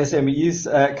oder SMEs,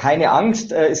 keine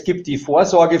Angst. Es gibt die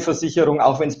Vorsorgeversicherung,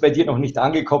 auch wenn es bei dir noch nicht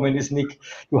angekommen ist, Nick.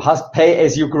 Du hast Pay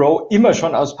as you grow immer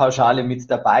schon aus Pauschale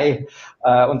mit dabei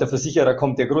und der Versicherer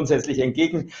kommt dir grundsätzlich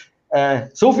entgegen.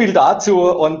 So viel dazu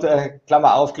und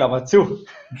Klammer auf, Klammer zu.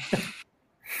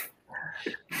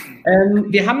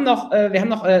 Wir haben noch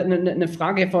eine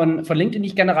Frage von LinkedIn, die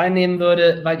ich gerne reinnehmen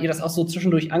würde, weil ihr das auch so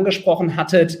zwischendurch angesprochen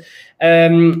hattet.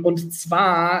 Und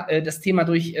zwar das Thema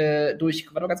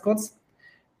warte ganz kurz,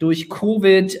 durch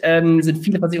Covid sind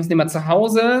viele Versicherungsnehmer zu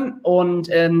Hause und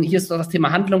hier ist doch das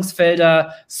Thema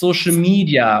Handlungsfelder, Social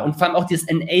Media und vor allem auch das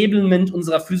Enablement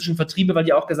unserer physischen Vertriebe, weil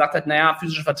ihr auch gesagt habt, naja,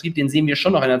 physischer Vertrieb, den sehen wir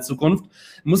schon noch in der Zukunft.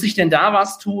 Muss ich denn da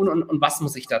was tun und was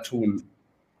muss ich da tun?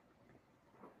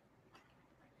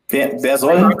 Wer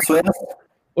soll zuerst?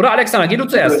 Oder Alexander, geh du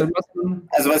zuerst.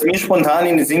 Also was mir spontan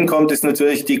in den Sinn kommt, ist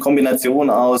natürlich die Kombination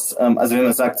aus, also wenn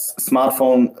man sagt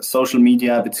Smartphone, Social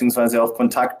Media, beziehungsweise auch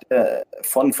Kontakt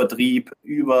von Vertrieb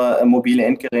über mobile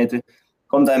Endgeräte,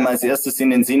 kommt einem als erstes in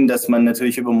den Sinn, dass man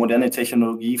natürlich über moderne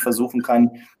Technologie versuchen kann,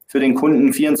 für den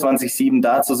Kunden 24/7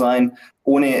 da zu sein,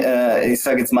 ohne, ich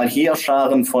sage jetzt mal,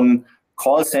 Heerscharen von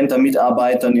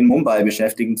Callcenter-Mitarbeitern in Mumbai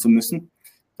beschäftigen zu müssen.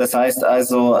 Das heißt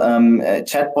also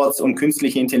Chatbots und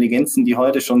künstliche Intelligenzen, die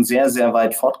heute schon sehr, sehr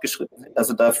weit fortgeschritten sind.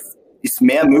 Also da ist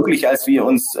mehr möglich, als wir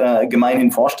uns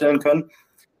gemeinhin vorstellen können.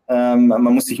 Man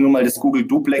muss sich nur mal das Google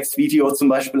Duplex-Video zum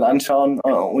Beispiel anschauen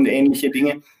und ähnliche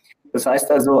Dinge. Das heißt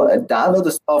also, da wird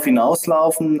es darauf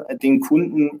hinauslaufen, den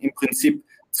Kunden im Prinzip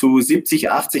zu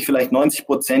 70, 80, vielleicht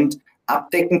 90%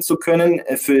 abdecken zu können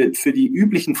für die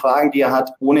üblichen Fragen, die er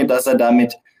hat, ohne dass er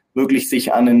damit wirklich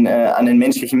sich an einen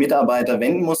menschlichen Mitarbeiter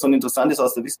wenden muss. Und interessant ist,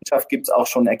 aus der Wissenschaft gibt es auch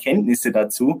schon Erkenntnisse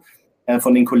dazu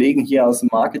von den Kollegen hier aus dem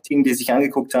Marketing, die sich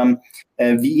angeguckt haben,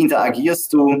 wie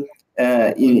interagierst du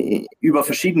über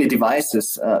verschiedene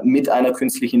Devices mit einer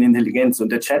künstlichen Intelligenz.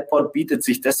 Und der Chatbot bietet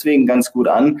sich deswegen ganz gut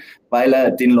an, weil er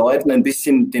den Leuten ein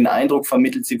bisschen den Eindruck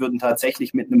vermittelt, sie würden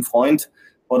tatsächlich mit einem Freund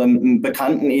oder einem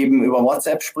Bekannten eben über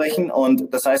WhatsApp sprechen.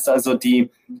 Und das heißt also, die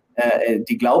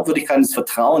Glaubwürdigkeit und das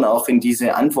Vertrauen auch in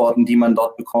diese Antworten, die man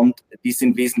dort bekommt, die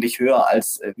sind wesentlich höher,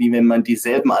 als wie wenn man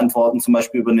dieselben Antworten zum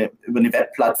Beispiel über eine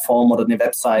Webplattform oder eine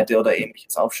Webseite oder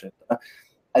ähnliches aufstellt.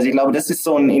 Also ich glaube, das ist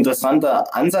so ein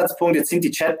interessanter Ansatzpunkt. Jetzt sind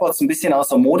die Chatbots ein bisschen aus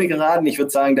der Mode geraten. Ich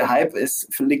würde sagen, der Hype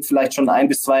liegt vielleicht schon 1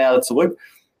 bis 2 Jahre zurück.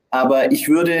 Aber ich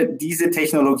würde diese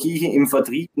Technologie im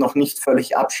Vertrieb noch nicht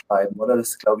völlig abschreiben, oder? Das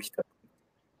ist, glaube ich,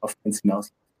 auf den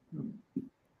hinaus.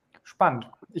 Spannend.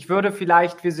 Ich würde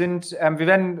vielleicht, wir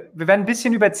werden ein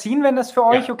bisschen überziehen, wenn das für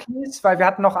euch okay ist, weil wir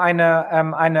hatten noch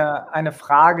eine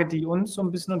Frage, die uns so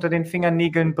ein bisschen unter den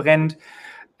Fingernägeln brennt.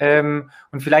 Und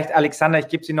vielleicht, Alexander, ich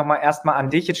gebe sie nochmal erstmal an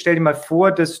dich. Jetzt stell dir mal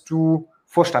vor, dass du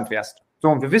Vorstand wärst. So,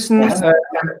 und wir wissen,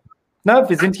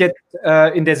 wir sind jetzt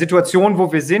in der Situation,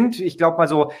 wo wir sind. Ich glaube mal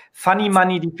so Funny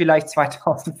Money, die vielleicht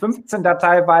 2015 da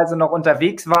teilweise noch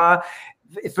unterwegs war.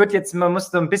 Man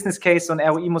muss so ein Business Case, so ein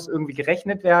ROI muss irgendwie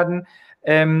gerechnet werden.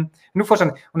 Nur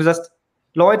Vorstand. Und du sagst,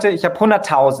 Leute, ich habe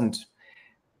 100.000.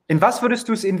 In was würdest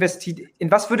du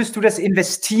das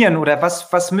investieren oder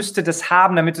was müsste das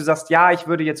haben, damit du sagst, ja, ich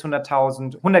würde jetzt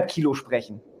 100 Kilo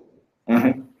sprechen?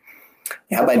 Mhm.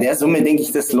 Ja, bei der Summe denke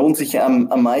ich, das lohnt sich am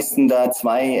meisten, da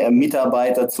 2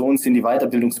 Mitarbeiter zu uns in die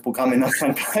Weiterbildungsprogramme nach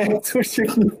St. Gallen zu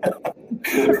schicken,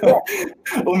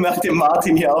 um nach dem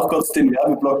Martin hier auch kurz den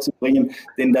Werbeblock zu bringen,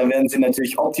 denn da werden Sie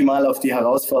natürlich optimal auf die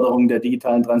Herausforderungen der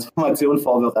digitalen Transformation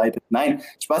vorbereitet. Nein,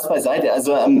 Spaß beiseite.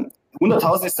 Also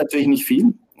 100.000 ist natürlich nicht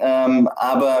viel,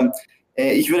 aber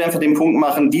ich würde einfach den Punkt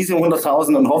machen, diese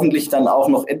 100.000 und hoffentlich dann auch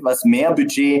noch etwas mehr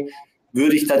Budget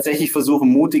würde ich tatsächlich versuchen,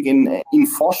 mutig in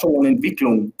Forschung und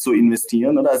Entwicklung zu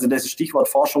investieren. Oder? Also das Stichwort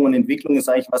Forschung und Entwicklung ist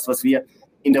eigentlich was wir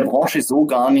in der Branche so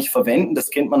gar nicht verwenden. Das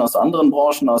kennt man aus anderen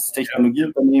Branchen, aus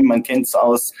Technologieunternehmen, man kennt es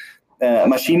aus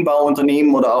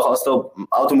Maschinenbauunternehmen oder auch aus der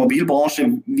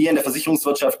Automobilbranche. Wir in der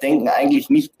Versicherungswirtschaft denken eigentlich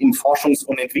nicht in Forschungs-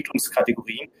 und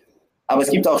Entwicklungskategorien. Aber es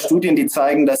gibt auch Studien, die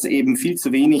zeigen, dass eben viel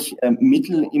zu wenig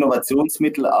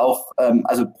Innovationsmittel auch,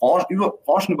 also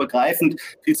branchenübergreifend,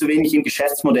 viel zu wenig in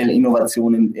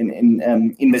Geschäftsmodellinnovationen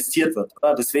investiert wird.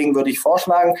 Oder? Deswegen würde ich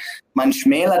vorschlagen, man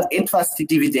schmälert etwas die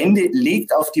Dividende,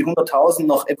 legt auf die 100.000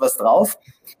 noch etwas drauf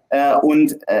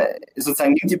und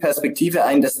sozusagen nimmt die Perspektive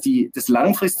ein, dass das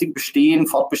langfristige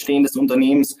Fortbestehen des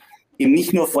Unternehmens eben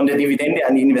nicht nur von der Dividende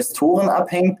an die Investoren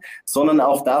abhängt, sondern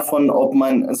auch davon, ob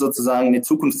man sozusagen eine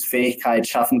Zukunftsfähigkeit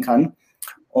schaffen kann.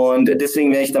 Und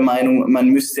deswegen wäre ich der Meinung, man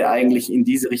müsste eigentlich in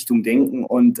diese Richtung denken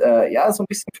und so ein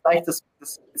bisschen vielleicht das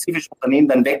spezifische Unternehmen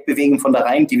dann wegbewegen von der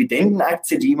reinen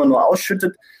Dividendenaktie, die immer nur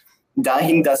ausschüttet,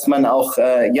 dahin, dass man auch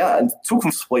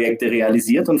Zukunftsprojekte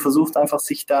realisiert und versucht einfach,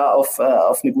 sich da auf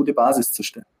eine gute Basis zu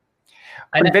stellen.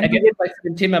 Eine Ergänzung zu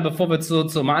dem Thema, bevor wir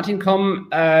zu Martin kommen.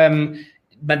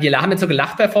 Wir haben jetzt so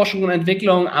gelacht bei Forschung und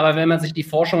Entwicklung, aber wenn man sich die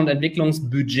Forschung und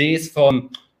Entwicklungsbudgets von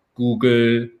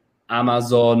Google,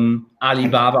 Amazon,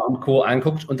 Alibaba und Co.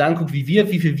 anguckt und dann guckt, wie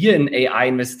viel wir in AI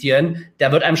investieren,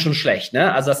 da wird einem schon schlecht.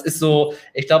 Ne? Also das ist so,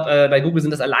 ich glaube, bei Google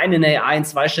sind das alleine in AI ein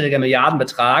zweistelliger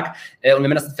Milliardenbetrag. Und wenn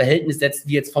man das in Verhältnis setzt,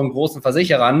 wie jetzt von großen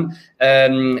Versicherern,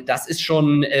 das ist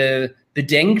schon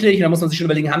bedenklich. Und da muss man sich schon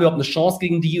überlegen, haben wir überhaupt eine Chance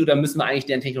gegen die oder müssen wir eigentlich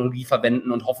deren Technologie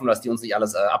verwenden und hoffen, dass die uns nicht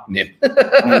alles abnehmen?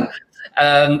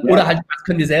 Oder halt, was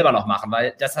können wir selber noch machen?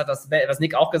 Weil das hat das, was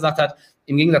Nick auch gesagt hat,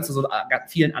 im Gegensatz zu so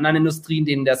vielen anderen Industrien,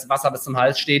 denen das Wasser bis zum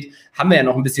Hals steht, haben wir ja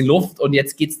noch ein bisschen Luft und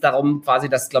jetzt geht es darum, quasi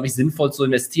das, glaube ich, sinnvoll zu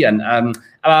investieren.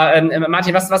 Aber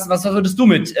Martin, was würdest du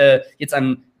mit jetzt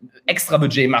ein extra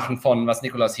Budget machen von, was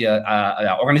Nikolaus hier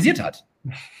organisiert hat?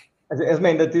 Also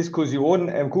erstmal in der Diskussion,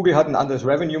 Google hat ein anderes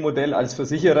Revenue-Modell als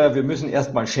Versicherer. Wir müssen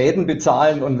erstmal Schäden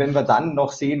bezahlen und wenn wir dann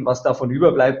noch sehen, was davon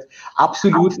überbleibt,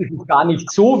 absolut ist es gar nicht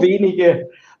so wenige,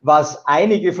 was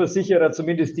einige Versicherer,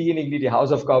 zumindest diejenigen, die die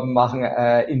Hausaufgaben machen,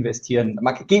 investieren.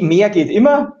 Mehr geht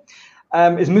immer.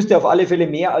 Es müsste auf alle Fälle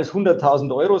mehr als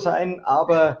 100.000 Euro sein,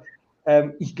 aber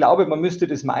ich glaube, man müsste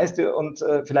das meiste und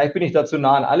vielleicht bin ich da zu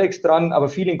nah an Alex dran, aber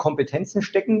viel in Kompetenzen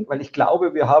stecken, weil ich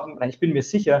glaube, ich bin mir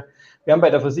sicher, wir haben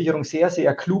bei der Versicherung sehr,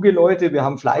 sehr kluge Leute, wir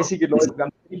haben fleißige Leute, wir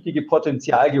haben das richtige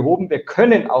Potenzial gehoben, wir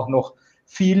können auch noch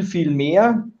viel, viel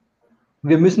mehr.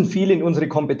 Wir müssen viel in unsere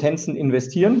Kompetenzen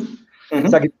investieren. Ich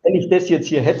sage, wenn ich das jetzt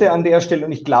hier hätte an der Stelle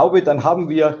und ich glaube, dann haben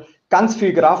wir ganz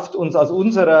viel Kraft, uns aus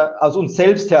uns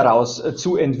selbst heraus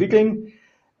zu entwickeln.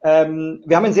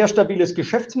 Wir haben ein sehr stabiles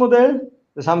Geschäftsmodell,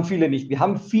 das haben viele nicht. Wir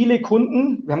haben viele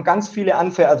Kunden, wir haben ganz viele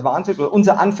Unfair Advantage,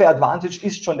 unser Unfair Advantage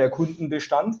ist schon der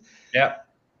Kundenbestand. Ja.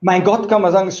 Mein Gott, kann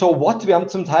man sagen, so what? Wir haben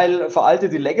zum Teil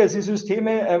veraltete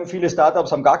Legacy-Systeme. Viele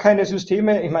Startups haben gar keine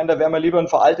Systeme. Ich meine, da wären wir lieber ein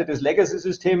veraltetes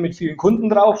Legacy-System mit vielen Kunden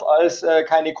drauf, als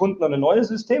keine Kunden und ein neues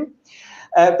System.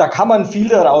 Da kann man viel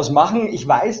daraus machen. Ich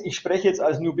weiß, ich spreche jetzt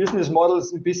als New Business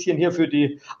Models ein bisschen hier für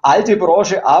die alte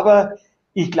Branche, aber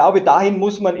ich glaube, dahin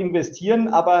muss man investieren.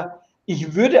 Aber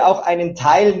ich würde auch einen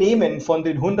Teil nehmen von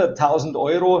den 100.000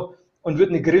 Euro und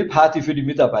würde eine Grillparty für die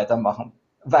Mitarbeiter machen.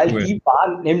 Weil die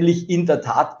waren nämlich in der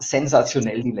Tat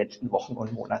sensationell die letzten Wochen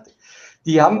und Monate.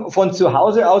 Die haben von zu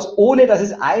Hause aus, ohne dass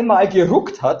es einmal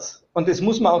geruckt hat, und das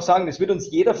muss man auch sagen, das wird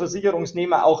uns jeder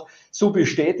Versicherungsnehmer auch so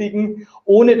bestätigen,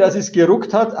 ohne dass es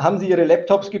geruckt hat, haben sie ihre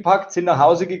Laptops gepackt, sind nach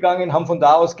Hause gegangen, haben von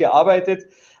da aus gearbeitet.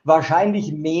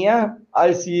 Wahrscheinlich mehr,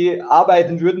 als sie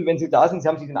arbeiten würden, wenn sie da sind. Sie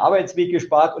haben sich den Arbeitsweg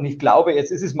gespart und ich glaube,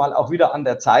 jetzt ist es mal auch wieder an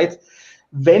der Zeit,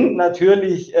 wenn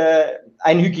natürlich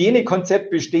ein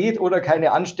Hygienekonzept besteht oder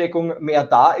keine Ansteckung mehr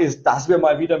da ist, dass wir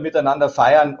mal wieder miteinander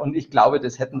feiern. Und ich glaube,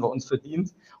 das hätten wir uns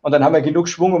verdient. Und dann haben wir genug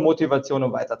Schwung und Motivation,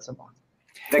 um weiterzumachen.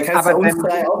 Da kannst du uns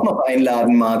drei auch noch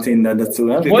einladen, Martin, dazu.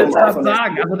 Ne? Ich wollte es gerade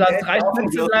sagen, also da 3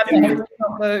 Plätze bleiben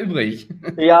noch übrig.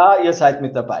 Ja, ihr seid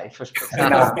mit dabei, ich verspreche.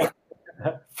 Genau.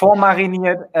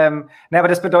 Vormariniert. Aber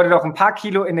das bedeutet auch ein paar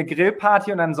Kilo in eine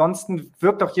Grillparty und ansonsten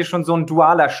wirkt doch hier schon so ein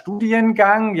dualer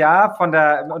Studiengang, ja,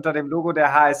 unter dem Logo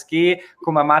der HSG.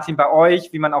 Guck mal, Martin, bei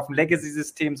euch, wie man auf dem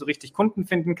Legacy-System so richtig Kunden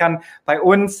finden kann. Bei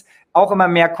uns auch immer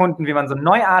mehr Kunden, wie man so ein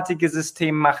neuartiges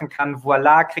System machen kann.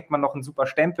 Voilà, kriegt man noch einen super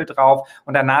Stempel drauf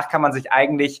und danach kann man sich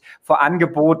eigentlich vor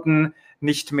Angeboten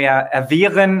nicht mehr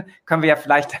erwehren. Können wir ja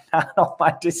vielleicht danach noch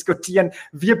mal diskutieren.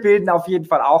 Wir bilden auf jeden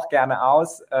Fall auch gerne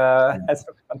aus. Also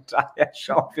von daher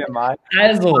schauen wir mal.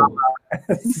 Also,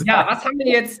 ja, was haben wir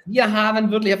jetzt? Wir haben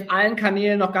wirklich auf allen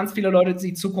Kanälen noch ganz viele Leute,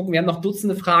 die zugucken. Wir haben noch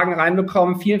Dutzende Fragen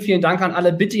reinbekommen. Vielen, vielen Dank an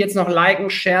alle. Bitte jetzt noch liken,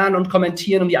 sharen und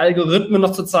kommentieren, um die Algorithmen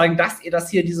noch zu zeigen,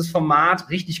 dass ihr dieses Format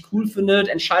richtig cool findet.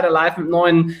 Entscheider Live mit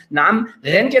neuen Namen.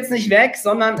 Rennt jetzt nicht weg,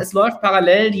 sondern es läuft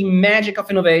parallel die Magic of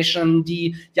Innovation,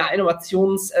 die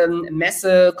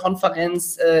Innovationsmesse,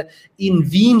 Konferenz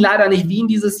in Wien. Leider nicht Wien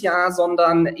dieses Jahr,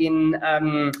 sondern in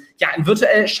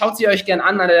virtuell. Schaut sie euch gerne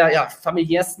an, einer der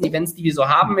familiärsten Events, die wir so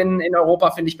haben in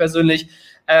Europa, finde ich persönlich.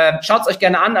 Schaut es euch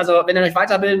gerne an. Also wenn ihr euch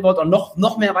weiterbilden wollt und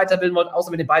noch mehr weiterbilden wollt, außer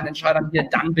mit den beiden Entscheidern hier,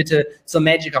 dann bitte zur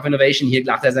Magic of Innovation hier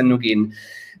nach der Sendung gehen.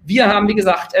 Wir haben, wie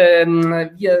gesagt,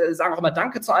 wir sagen auch immer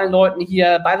Danke zu allen Leuten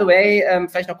hier. By the way,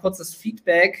 vielleicht noch kurzes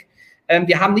Feedback.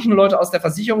 Wir haben nicht nur Leute aus der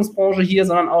Versicherungsbranche hier,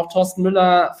 sondern auch Thorsten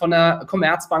Müller von der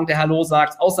Commerzbank, der Hallo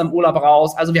sagt, aus seinem Urlaub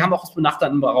raus. Also wir haben auch aus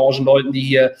benachbarten Branchen Leuten, die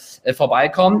hier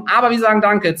vorbeikommen. Aber wir sagen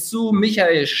Danke zu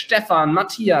Michael, Stefan,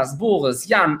 Matthias, Boris,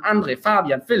 Jan, André,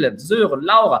 Fabian, Philipp, Sören,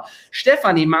 Laura,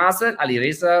 Stefanie, Marcel,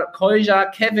 Alireza, Kolja,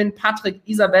 Kevin, Patrick,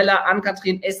 Isabella,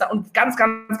 Ann-Kathrin, Esther und ganz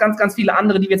viele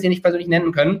andere, die wir jetzt hier nicht persönlich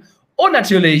nennen können. Und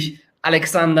natürlich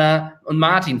Alexander und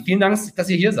Martin. Vielen Dank, dass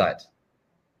ihr hier seid.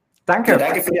 Danke. Ja,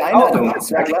 danke für die Einladung.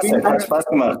 Es war klasse. Hat Spaß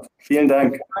gemacht. Vielen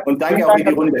Dank. Und danke auch für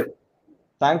die Runde.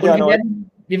 Danke an euch.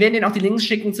 Wir werden Ihnen auch die Links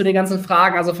schicken zu den ganzen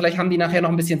Fragen. Also vielleicht haben die nachher noch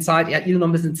ein bisschen Zeit, ihr noch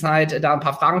ein bisschen Zeit, da ein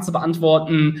paar Fragen zu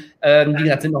beantworten. Wie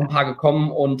gesagt, sind noch ein paar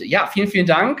gekommen. Und ja, vielen, vielen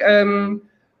Dank. Ja,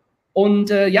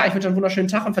 ich wünsche einen wunderschönen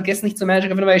Tag und vergesst nicht zur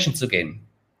Magic of Innovation zu gehen.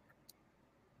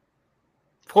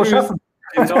 Frohes Schaffen.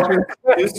 Tschüss.